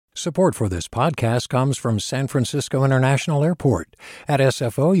Support for this podcast comes from San Francisco International Airport. At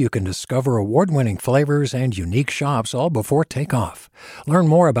SFO, you can discover award-winning flavors and unique shops all before takeoff. Learn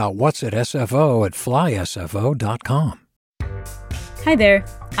more about what's at SFO at flysfo.com. Hi there,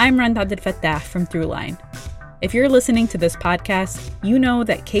 I'm Rand Abdel Fattah from Throughline. If you're listening to this podcast, you know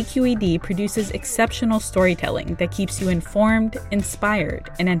that KQED produces exceptional storytelling that keeps you informed, inspired,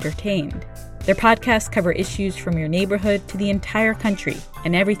 and entertained. Their podcasts cover issues from your neighborhood to the entire country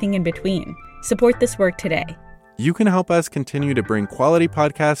and everything in between. Support this work today. You can help us continue to bring quality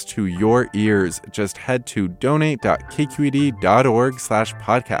podcasts to your ears. Just head to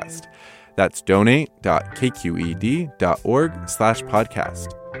donate.kqed.org/podcast. That's donate.kqed.org/podcast.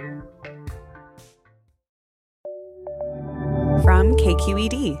 From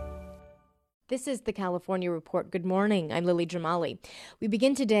KQED. This is the California Report. Good morning. I'm Lily Jamali. We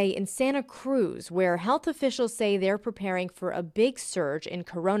begin today in Santa Cruz, where health officials say they're preparing for a big surge in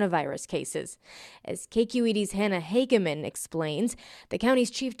coronavirus cases. As KQED's Hannah Hageman explains, the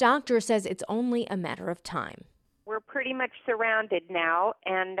county's chief doctor says it's only a matter of time. We're pretty much surrounded now,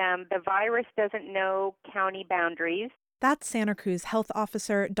 and the virus doesn't know county boundaries. That's Santa Cruz Health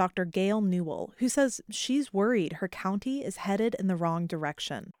Officer Dr. Gail Newell, who says she's worried her county is headed in the wrong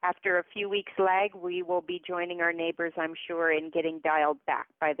direction. After a few weeks' lag, we will be joining our neighbors, I'm sure, in getting dialed back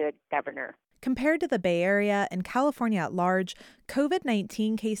by the governor. Compared to the Bay Area and California at large,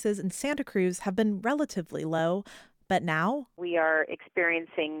 COVID-19 cases in Santa Cruz have been relatively low, but now we are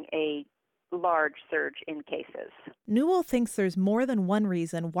experiencing a large surge in cases. Newell thinks there's more than one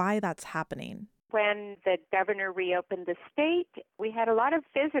reason why that's happening. When the governor reopened the state, we had a lot of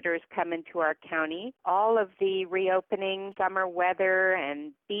visitors come into our county. All of the reopening, summer weather,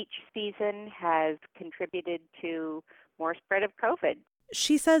 and beach season has contributed to more spread of COVID.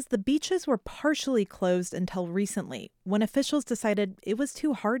 She says the beaches were partially closed until recently, when officials decided it was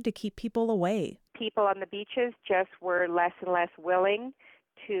too hard to keep people away. People on the beaches just were less and less willing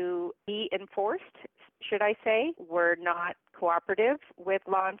to be enforced, should I say, were not cooperative with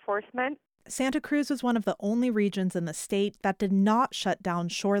law enforcement. Santa Cruz was one of the only regions in the state that did not shut down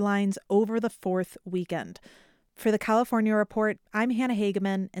shorelines over the 4th weekend. For the California Report, I'm Hannah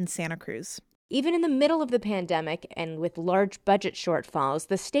Hageman in Santa Cruz. Even in the middle of the pandemic and with large budget shortfalls,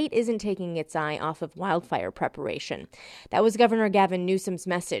 the state isn't taking its eye off of wildfire preparation. That was Governor Gavin Newsom's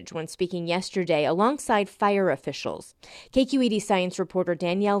message when speaking yesterday alongside fire officials. KQED science reporter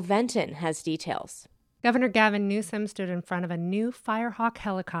Danielle Venton has details. Governor Gavin Newsom stood in front of a new Firehawk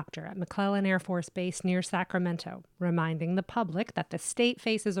helicopter at McClellan Air Force Base near Sacramento, reminding the public that the state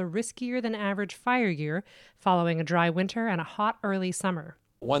faces a riskier than average fire year following a dry winter and a hot early summer.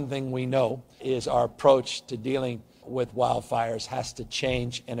 One thing we know is our approach to dealing with wildfires has to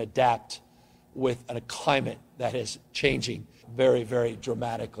change and adapt with a climate that is changing very, very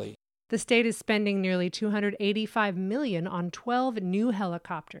dramatically. The state is spending nearly $285 million on 12 new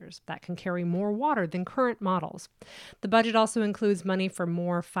helicopters that can carry more water than current models. The budget also includes money for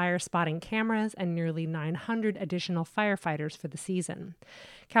more fire-spotting cameras and nearly 900 additional firefighters for the season.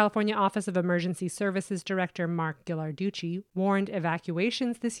 California Office of Emergency Services Director Mark Ghilarducci warned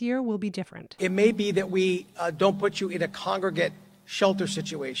evacuations this year will be different. It may be that we don't put you in a congregate shelter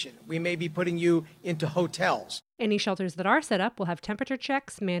situation. We may be putting you into hotels. Any shelters that are set up will have temperature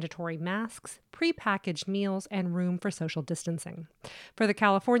checks, mandatory masks, pre-packaged meals, and room for social distancing. For the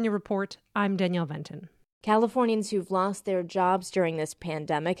California Report, I'm Danielle Venton. Californians who've lost their jobs during this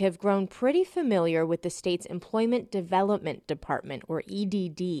pandemic have grown pretty familiar with the state's Employment Development Department, or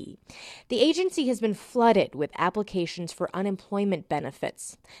EDD. The agency has been flooded with applications for unemployment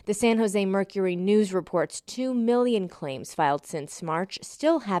benefits. The San Jose Mercury News reports 2 million claims filed since March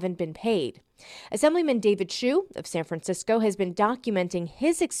still haven't been paid. Assemblyman David Chu of San Francisco has been documenting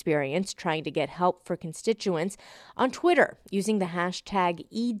his experience trying to get help for constituents on Twitter using the hashtag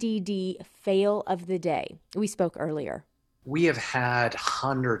EDDFailOfTheDay. We spoke earlier. We have had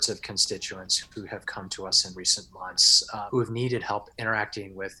hundreds of constituents who have come to us in recent months who have needed help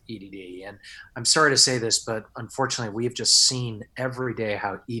interacting with EDD. And I'm sorry to say this, but unfortunately, we've just seen every day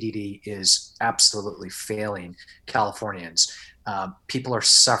how EDD is absolutely failing Californians. People are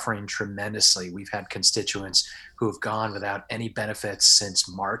suffering tremendously. We've had constituents who have gone without any benefits since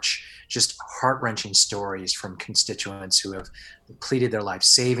March. Just heart-wrenching stories from constituents who have depleted their life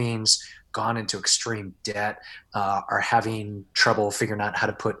savings, gone into extreme debt, are having trouble figuring out how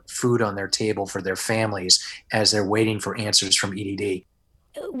to put food on their table for their families as they're waiting for answers from EDD.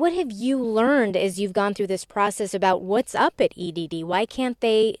 What have you learned as you've gone through this process about what's up at EDD? Why can't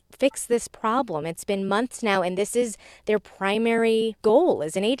they fix this problem? It's been months now, and this is their primary goal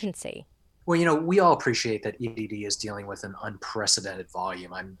as an agency. Well, we all appreciate that EDD is dealing with an unprecedented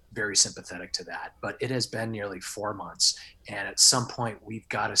volume. I'm very sympathetic to that, but it has been nearly 4 months. And at some point, we've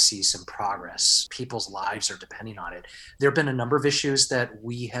got to see some progress. People's lives are depending on it. There have been a number of issues that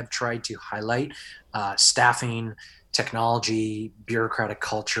we have tried to highlight, staffing, technology, bureaucratic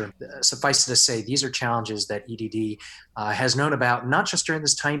culture. Suffice it to say, these are challenges that EDD has known about, not just during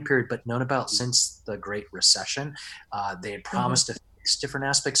this time period, but known about since the Great Recession. They had promised to fix different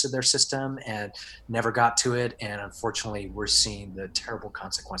aspects of their system and never got to it. And unfortunately, we're seeing the terrible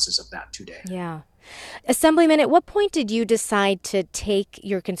consequences of that today. Yeah. Assemblyman, at what point did you decide to take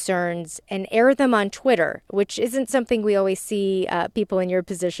your concerns and air them on Twitter, which isn't something we always see people in your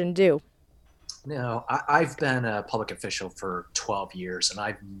position do? No, I've been a public official for 12 years, and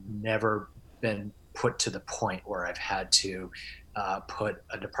I've never been put to the point where I've had to put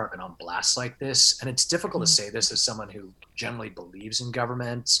a department on blast like this. And it's difficult to say this as someone who generally believes in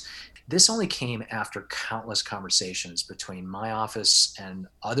government. This only came after countless conversations between my office and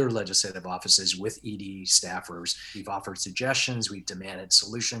other legislative offices with ED staffers. We've offered suggestions, we've demanded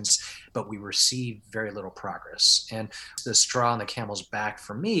solutions, but we received very little progress. And the straw on the camel's back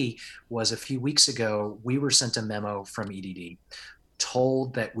for me was a few weeks ago, we were sent a memo from EDD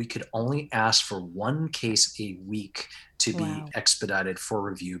told that we could only ask for one case a week to be expedited for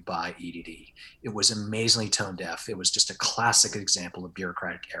review by EDD. It was amazingly tone deaf. It was just a classic example of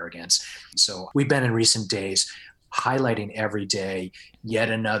bureaucratic arrogance. So we've been in recent days highlighting every day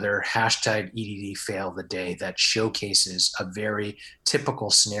yet another hashtag EDD fail the day that showcases a very typical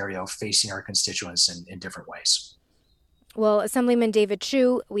scenario facing our constituents in different ways. Well, Assemblyman David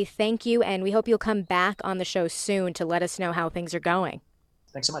Chu, we thank you, and we hope you'll come back on the show soon to let us know how things are going.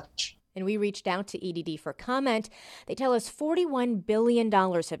 Thanks so much. And we reached out to EDD for comment. They tell us $41 billion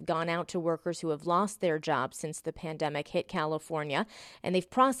have gone out to workers who have lost their jobs since the pandemic hit California, and they've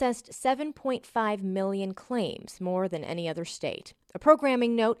processed 7.5 million claims, more than any other state. A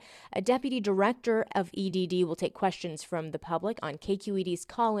programming note, a deputy director of EDD will take questions from the public on KQED's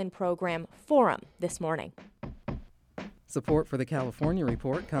call-in program Forum this morning. Support for the California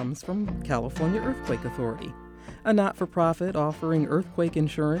Report comes from California Earthquake Authority, a not-for-profit offering earthquake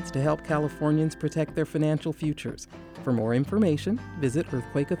insurance to help Californians protect their financial futures. For more information, visit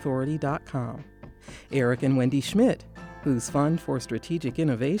earthquakeauthority.com. Eric and Wendy Schmidt, whose Fund for Strategic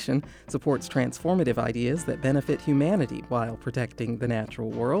Innovation supports transformative ideas that benefit humanity while protecting the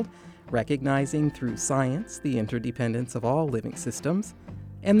natural world, recognizing through science the interdependence of all living systems.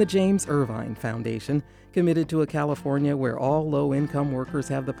 And the James Irvine Foundation, committed to a California where all low-income workers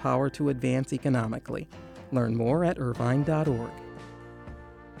have the power to advance economically. Learn more at irvine.org.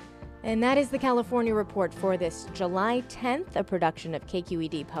 And that is the California Report for this July 10th, a production of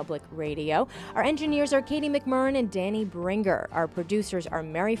KQED Public Radio. Our engineers are Katie McMurran and Danny Bringer. Our producers are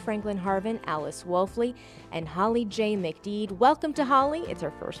Mary Franklin Harvin, Alice Wolfley, and Holly J. McDeed. Welcome to Holly. It's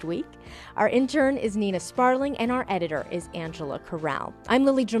her first week. Our intern is Nina Sparling, and our editor is Angela Corral. I'm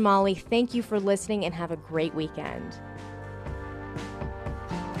Lily Jamali. Thank you for listening, and have a great weekend.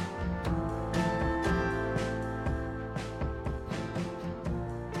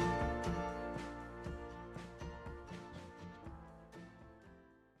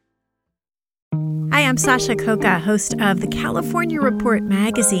 Hi, I'm Sasha Koka, host of the California Report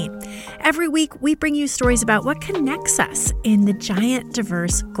magazine. Every week, we bring you stories about what connects us in the giant,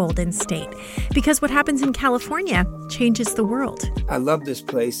 diverse Golden State. Because what happens in California changes the world. I love this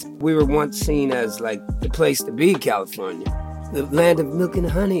place. We were once seen as like the place to be, California. The land of milk and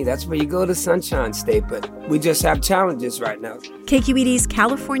honey. That's where you go to Sunshine State, but we just have challenges right now. KQED's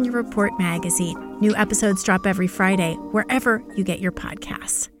California Report magazine. New episodes drop every Friday, wherever you get your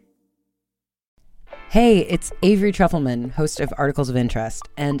podcasts. Hey, it's Avery Trufelman, host of Articles of Interest,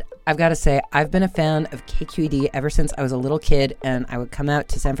 and I've got to say, I've been a fan of KQED ever since I was a little kid, and I would come out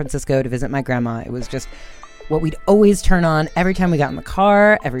to San Francisco to visit my grandma. It was just what we'd always turn on every time we got in the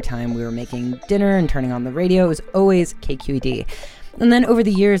car, every time we were making dinner and turning on the radio. It was always KQED. And then over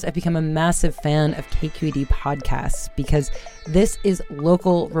the years, I've become a massive fan of KQED podcasts because this is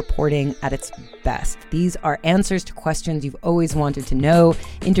local reporting at its best. These are answers to questions you've always wanted to know,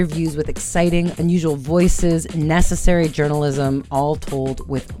 interviews with exciting, unusual voices, necessary journalism, all told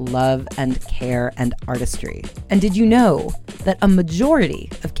with love and care and artistry. And did you know that a majority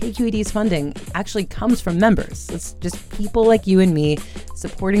of KQED's funding actually comes from members? It's just people like you and me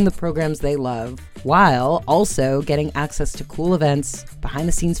supporting the programs they love, while also getting access to cool events,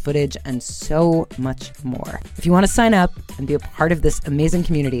 behind-the-scenes footage, and so much more. If you want to sign up and be a part of this amazing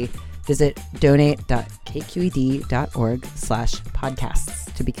community, visit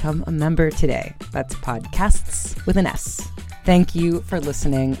donate.kqed.org/podcasts to become a member today. That's podcasts with an S. Thank you for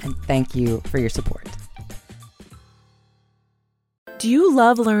listening, and thank you for your support. Do you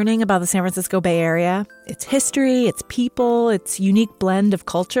love learning about the San Francisco Bay Area? Its history, its people, its unique blend of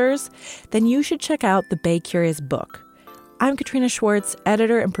cultures? Then you should check out the Bay Curious book. I'm Katrina Schwartz,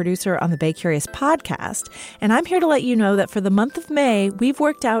 editor and producer on the Bay Curious podcast, and I'm here to let you know that for the month of May, we've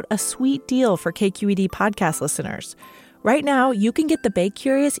worked out a sweet deal for KQED podcast listeners. Right now, you can get the Bay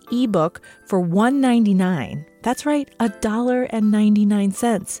Curious ebook for $1.99. That's right,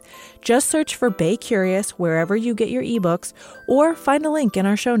 $1.99. Just search for Bay Curious wherever you get your ebooks or find a link in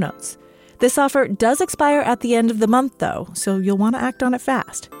our show notes. This offer does expire at the end of the month, though, so you'll want to act on it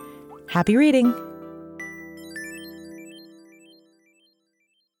fast. Happy reading!